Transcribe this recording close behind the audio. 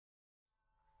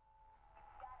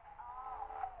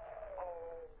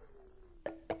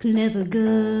Clever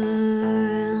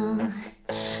girl,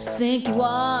 think you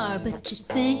are, but you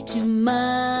think too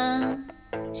much.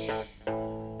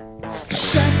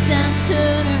 Shut down,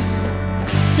 turn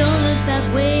around, don't look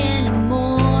that way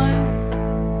anymore.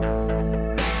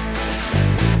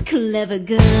 Clever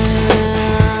girl,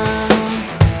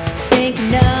 think you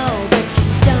know, but you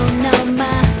don't know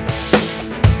much.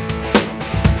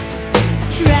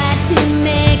 Try to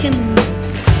make a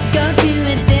move, go to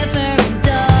a different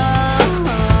door.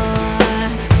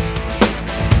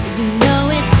 You know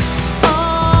it's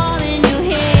all in your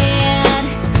head.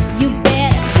 You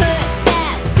better put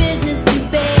that business to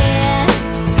bed.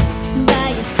 By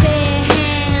your bare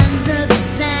hands of the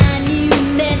sign you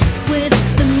met with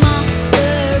the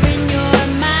monster in your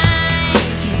mind.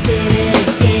 You did it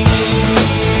again.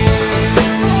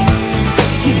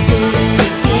 You did it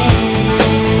again.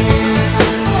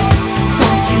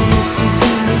 Won't you listen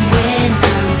to me when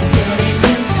I'm telling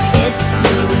you it's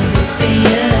no good for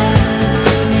you?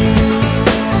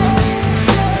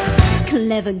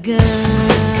 Clever girl,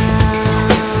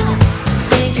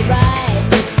 think you're right,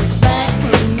 but it's right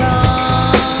from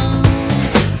wrong.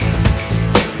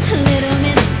 Little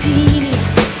Miss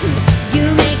Genius, you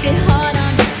make it hard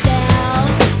on yourself.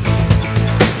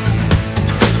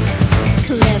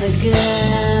 Clever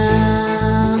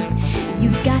girl,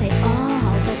 you've got it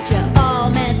all, but you're all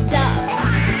messed up.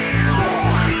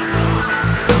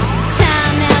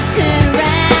 Time now, turn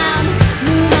around,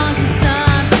 move on to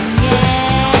something else.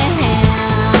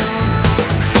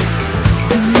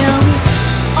 You know it's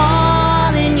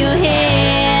all in your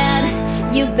head.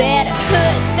 You better